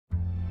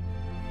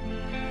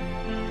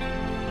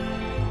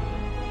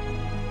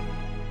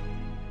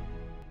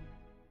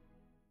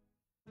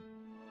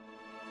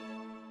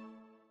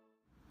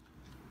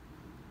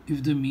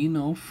If the mean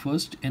of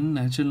first n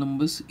natural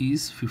numbers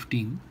is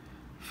 15,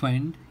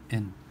 find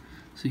n.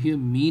 So here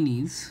mean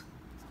is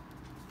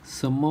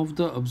sum of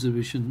the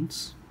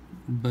observations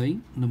by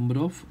number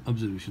of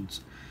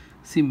observations.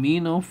 See,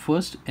 mean of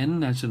first n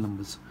natural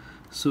numbers.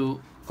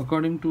 So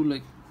according to,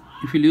 like,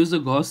 if you use the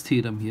Gauss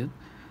theorem here,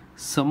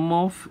 sum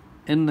of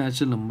n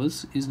natural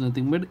numbers is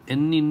nothing but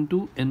n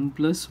into n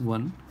plus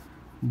 1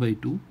 by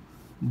 2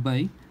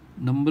 by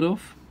number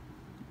of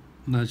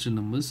natural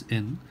numbers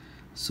n.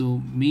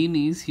 So mean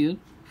is here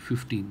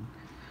 15.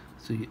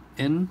 So here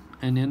n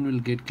and n will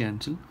get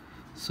cancelled.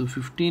 So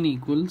 15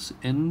 equals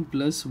n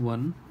plus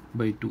 1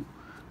 by 2.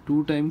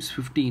 2 times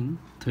 15,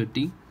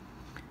 30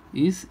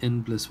 is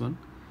n plus 1.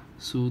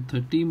 So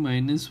 30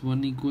 minus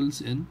 1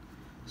 equals n.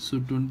 So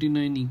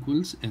 29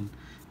 equals n.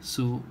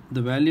 So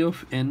the value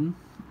of n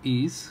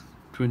is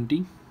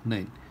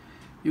 29.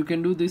 You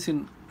can do this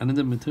in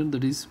another method,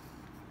 that is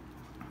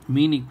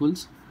mean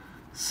equals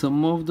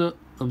sum of the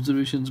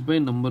observations by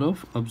number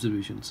of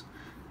observations.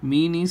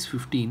 Mean is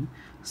 15,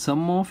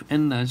 sum of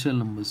n natural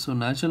numbers. So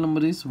natural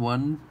number is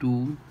 1,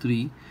 2,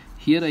 3.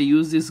 Here I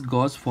use this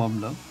Gauss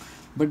formula,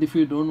 but if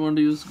you don't want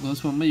to use Gauss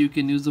formula, you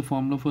can use the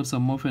formula for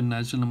sum of n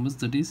natural numbers,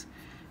 that is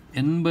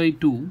n by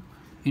 2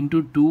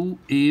 into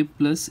 2a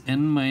plus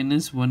n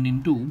minus 1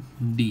 into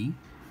d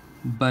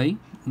by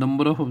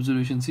number of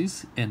observations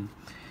is n.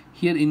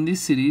 Here in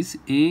this series,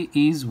 a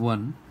is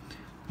 1,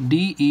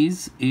 d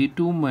is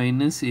a2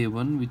 minus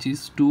a1, which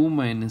is 2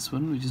 minus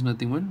 1, which is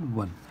nothing but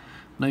 1.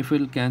 Now if I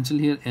will cancel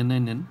here n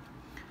and n,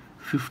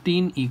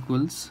 15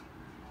 equals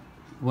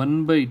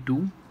 1 by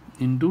 2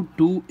 into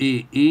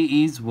 2a,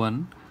 a is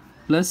 1,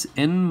 plus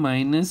n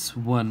minus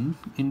 1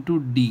 into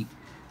d,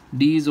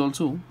 d is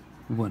also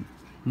 1.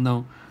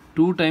 Now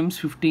 2 times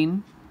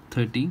 15,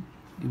 30.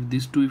 If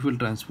this 2 if we will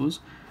transpose,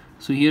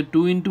 so here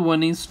 2 into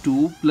 1 is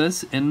 2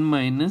 plus n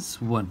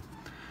minus 1.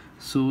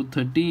 So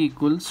 30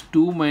 equals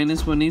 2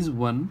 minus 1 is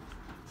 1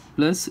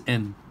 plus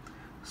n.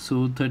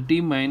 So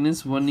 30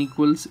 minus 1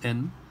 equals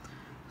n.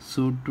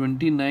 So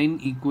 29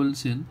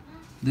 equals n.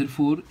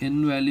 Therefore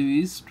n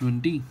value is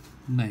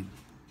 29.